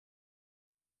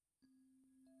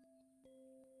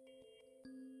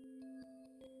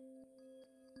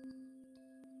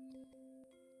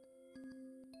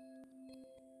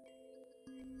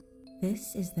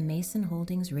This is the Mason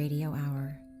Holdings Radio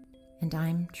Hour, and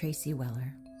I'm Tracy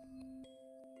Weller.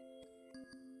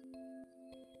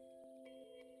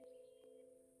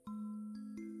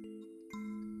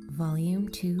 Volume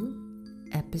 2,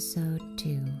 Episode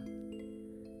 2,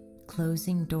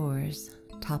 Closing Doors,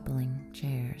 Toppling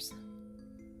Chairs.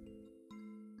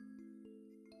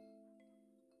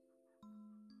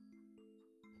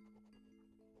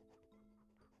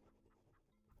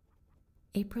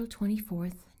 April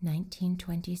 24th,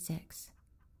 1926.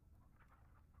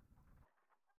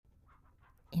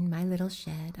 In my little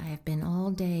shed, I have been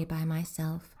all day by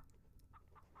myself,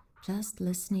 just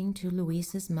listening to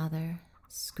Louisa's mother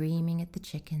screaming at the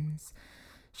chickens,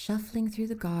 shuffling through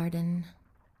the garden,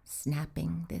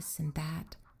 snapping this and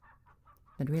that,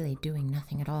 but really doing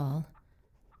nothing at all.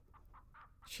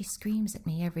 She screams at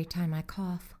me every time I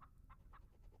cough.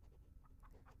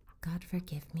 God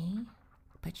forgive me,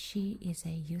 but she is a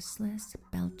useless,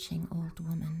 belching old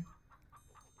woman.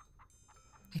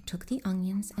 I took the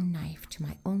onions and knife to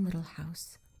my own little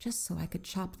house just so I could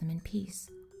chop them in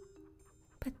peace.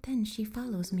 But then she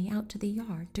follows me out to the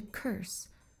yard to curse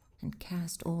and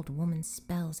cast old woman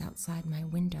spells outside my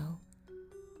window.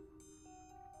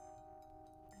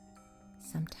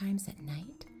 Sometimes at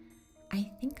night, I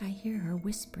think I hear her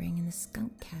whispering in the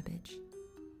skunk cabbage.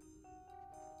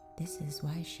 This is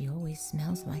why she always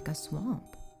smells like a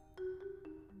swamp.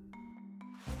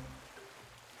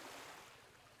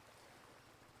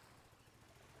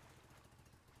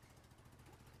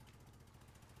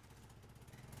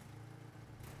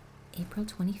 April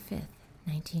 25th,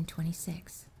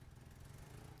 1926.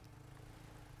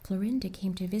 Florinda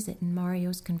came to visit in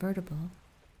Mario's convertible,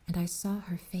 and I saw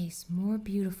her face more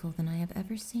beautiful than I have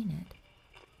ever seen it.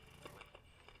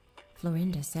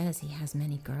 Florinda says he has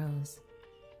many girls,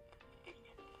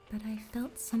 but I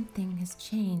felt something has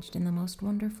changed in the most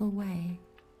wonderful way.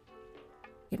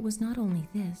 It was not only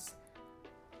this,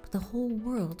 but the whole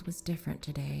world was different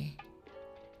today.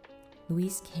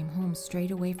 Louise came home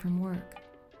straight away from work,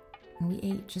 and we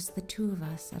ate just the two of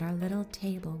us at our little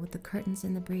table with the curtains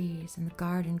in the breeze and the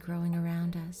garden growing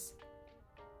around us.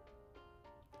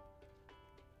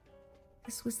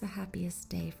 This was the happiest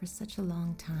day for such a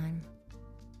long time.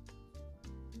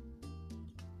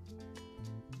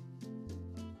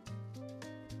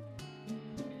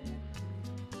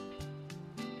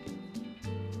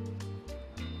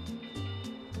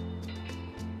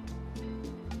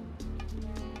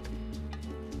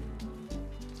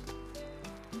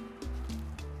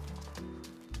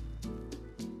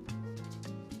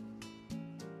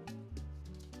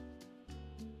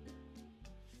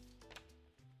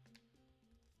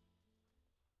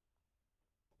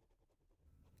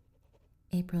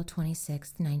 April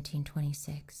 26th,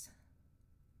 1926.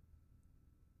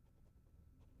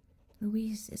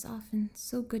 Louise is often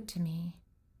so good to me,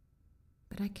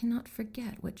 but I cannot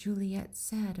forget what Juliet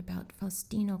said about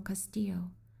Faustino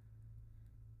Castillo.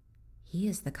 He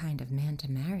is the kind of man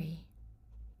to marry,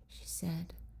 she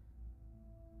said.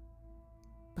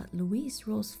 But Luis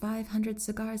rolls 500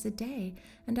 cigars a day,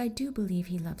 and I do believe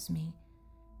he loves me.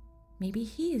 Maybe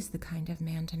he is the kind of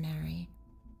man to marry.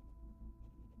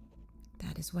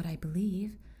 That is what I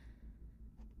believe,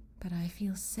 but I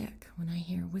feel sick when I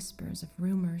hear whispers of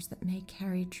rumors that may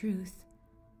carry truth.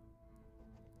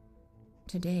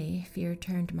 Today, fear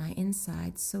turned my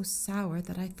insides so sour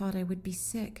that I thought I would be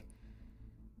sick,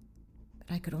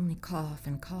 but I could only cough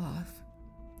and cough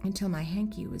until my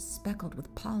hanky was speckled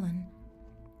with pollen.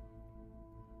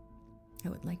 I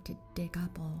would like to dig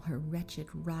up all her wretched,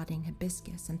 rotting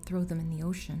hibiscus and throw them in the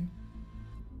ocean.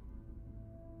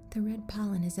 The red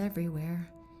pollen is everywhere,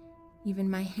 even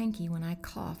my hanky when I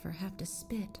cough or have to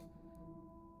spit.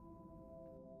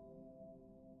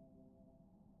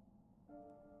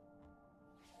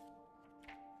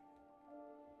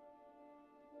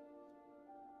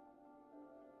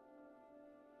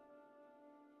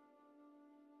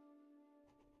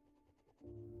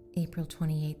 April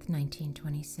 28th,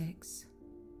 1926.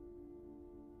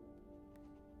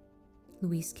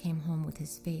 Luis came home with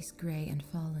his face gray and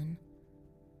fallen.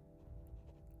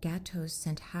 Gatos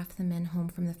sent half the men home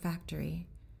from the factory,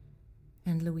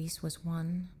 and Luis was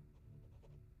one.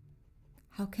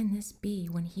 How can this be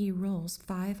when he rolls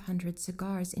 500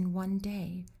 cigars in one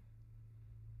day?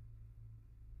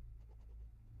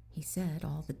 He said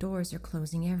all the doors are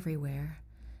closing everywhere,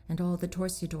 and all the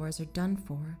torcedores are done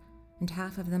for, and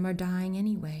half of them are dying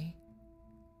anyway.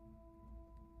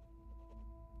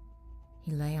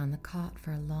 He lay on the cot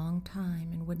for a long time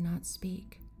and would not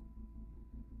speak.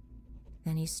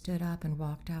 Then he stood up and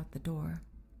walked out the door.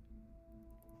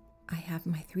 I have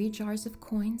my 3 jars of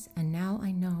coins, and now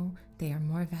I know they are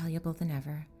more valuable than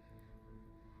ever.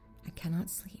 I cannot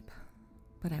sleep,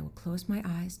 but I will close my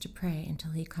eyes to pray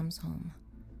until he comes home.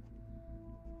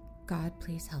 God,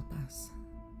 please help us.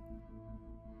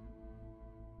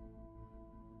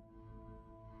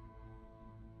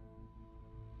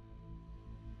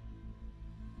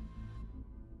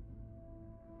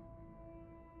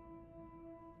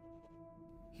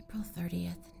 April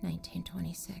 30th,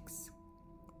 1926.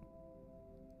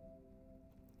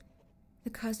 The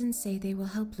cousins say they will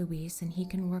help Luis and he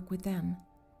can work with them.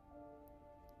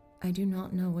 I do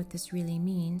not know what this really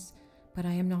means, but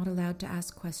I am not allowed to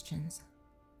ask questions.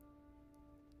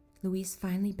 Luis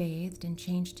finally bathed and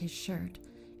changed his shirt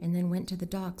and then went to the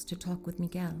docks to talk with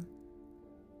Miguel.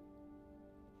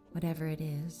 Whatever it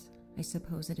is, I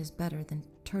suppose it is better than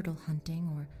turtle hunting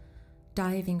or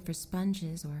diving for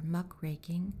sponges or muck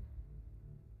raking.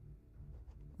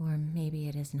 Or maybe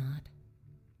it is not.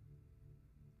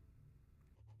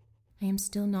 I am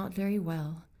still not very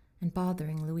well and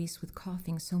bothering Luis with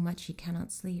coughing so much he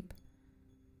cannot sleep.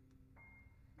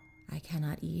 I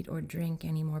cannot eat or drink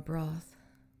any more broth.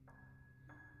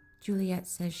 Juliet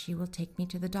says she will take me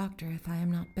to the doctor if I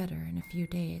am not better in a few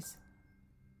days.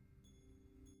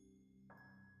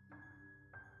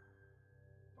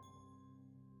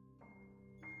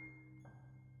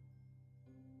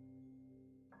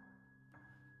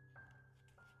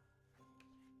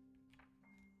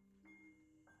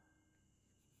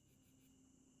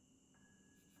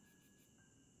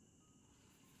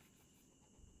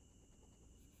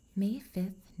 May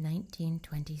 5th,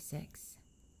 1926.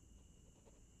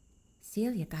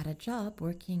 Celia got a job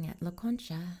working at La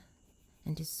Concha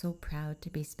and is so proud to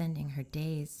be spending her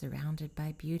days surrounded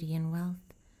by beauty and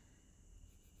wealth.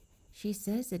 She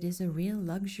says it is a real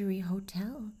luxury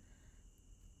hotel.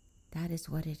 That is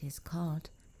what it is called,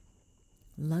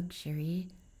 luxury,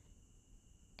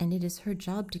 and it is her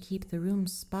job to keep the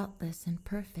rooms spotless and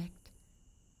perfect.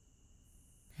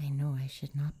 I know I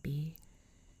should not be,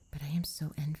 but I am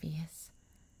so envious.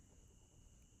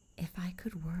 If I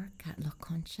could work at La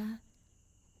Concha,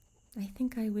 I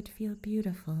think I would feel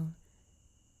beautiful,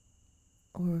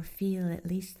 or feel at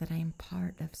least that I am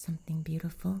part of something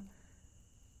beautiful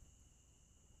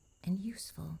and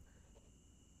useful.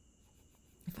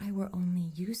 If I were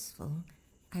only useful,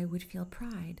 I would feel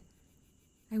pride.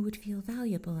 I would feel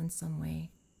valuable in some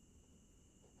way.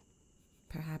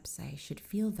 Perhaps I should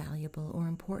feel valuable or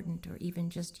important or even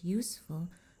just useful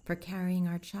for carrying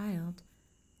our child,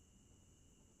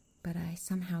 but I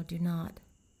somehow do not.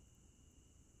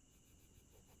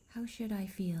 How should I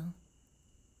feel?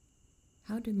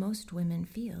 How do most women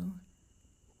feel?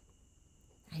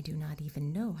 I do not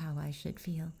even know how I should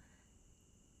feel.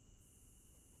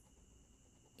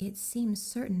 It seems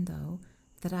certain, though,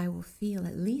 that I will feel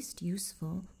at least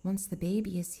useful once the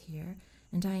baby is here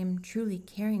and I am truly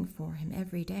caring for him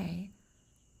every day.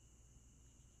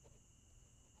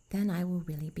 Then I will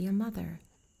really be a mother.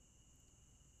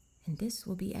 And this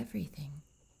will be everything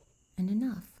and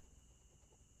enough.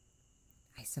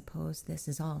 I suppose this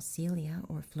is all Celia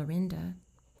or Florinda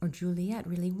or Juliet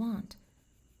really want.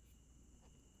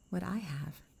 What I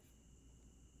have.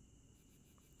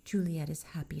 Juliet is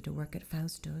happy to work at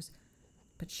Fausto's,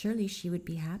 but surely she would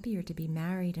be happier to be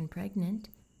married and pregnant.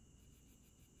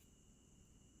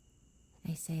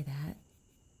 I say that,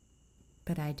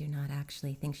 but I do not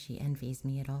actually think she envies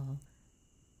me at all.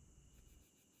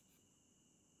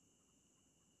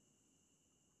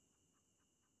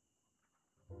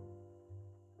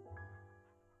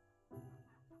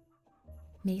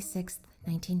 May 6th,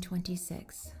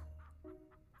 1926.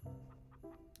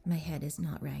 My head is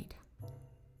not right.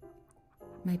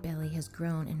 My belly has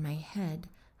grown and my head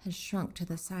has shrunk to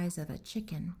the size of a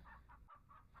chicken.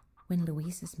 When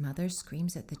Luis's mother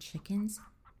screams at the chickens,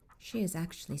 she is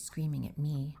actually screaming at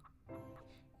me.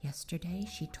 Yesterday,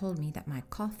 she told me that my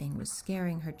coughing was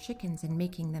scaring her chickens and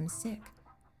making them sick.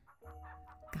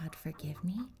 God forgive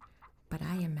me, but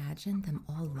I imagine them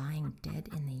all lying dead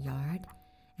in the yard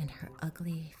and her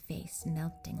ugly face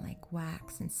melting like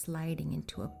wax and sliding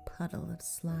into a puddle of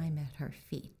slime at her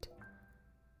feet.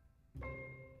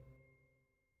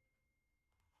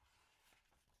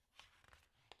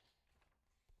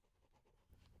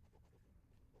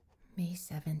 May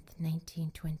 7th,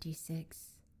 1926.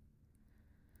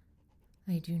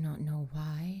 I do not know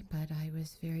why, but I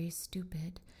was very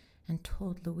stupid and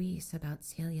told Luis about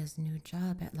Celia's new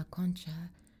job at La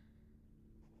Concha.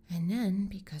 And then,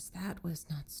 because that was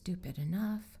not stupid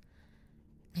enough,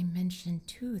 I mentioned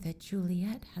too that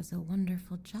Juliet has a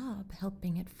wonderful job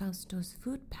helping at Fausto's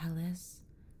food palace.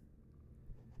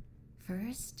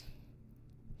 First,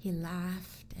 he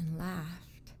laughed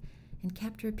and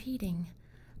kept repeating,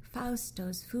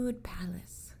 Fausto's food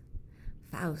palace,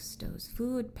 Fausto's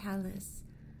food palace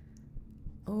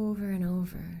over and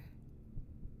over.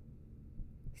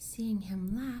 Seeing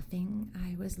him laughing,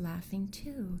 I was laughing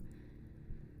too.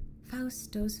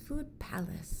 Fausto's food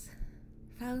palace.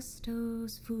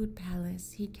 Fausto's food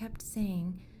palace, he kept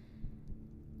saying.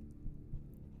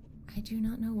 I do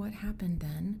not know what happened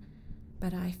then,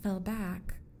 but I fell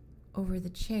back over the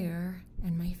chair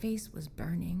and my face was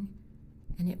burning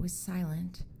and it was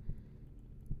silent.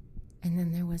 And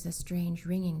then there was a strange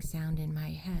ringing sound in my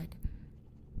head.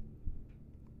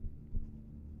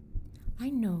 I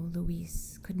know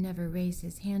Luis could never raise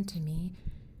his hand to me,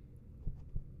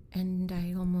 and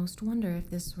I almost wonder if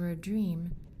this were a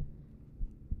dream,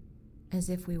 as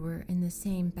if we were in the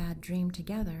same bad dream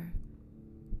together.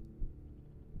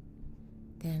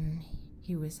 Then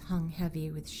he was hung heavy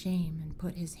with shame and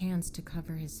put his hands to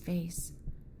cover his face.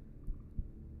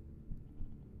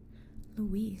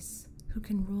 Luis, who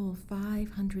can roll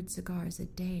 500 cigars a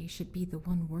day, should be the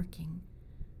one working.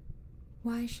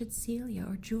 Why should Celia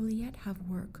or Juliet have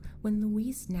work when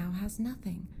Luis now has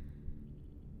nothing?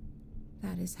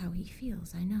 That is how he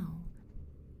feels, I know,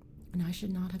 and I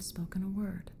should not have spoken a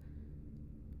word.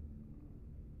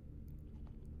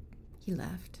 He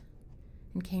left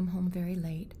and came home very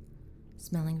late,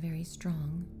 smelling very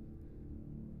strong,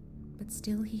 but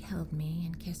still he held me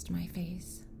and kissed my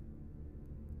face.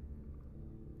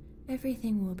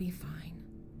 Everything will be fine.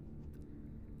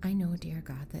 I know, dear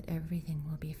God, that everything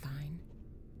will be fine,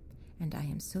 and I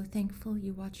am so thankful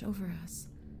you watch over us.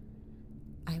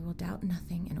 I will doubt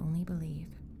nothing and only believe.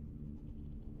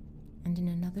 And in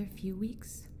another few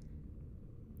weeks,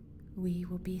 we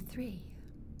will be 3.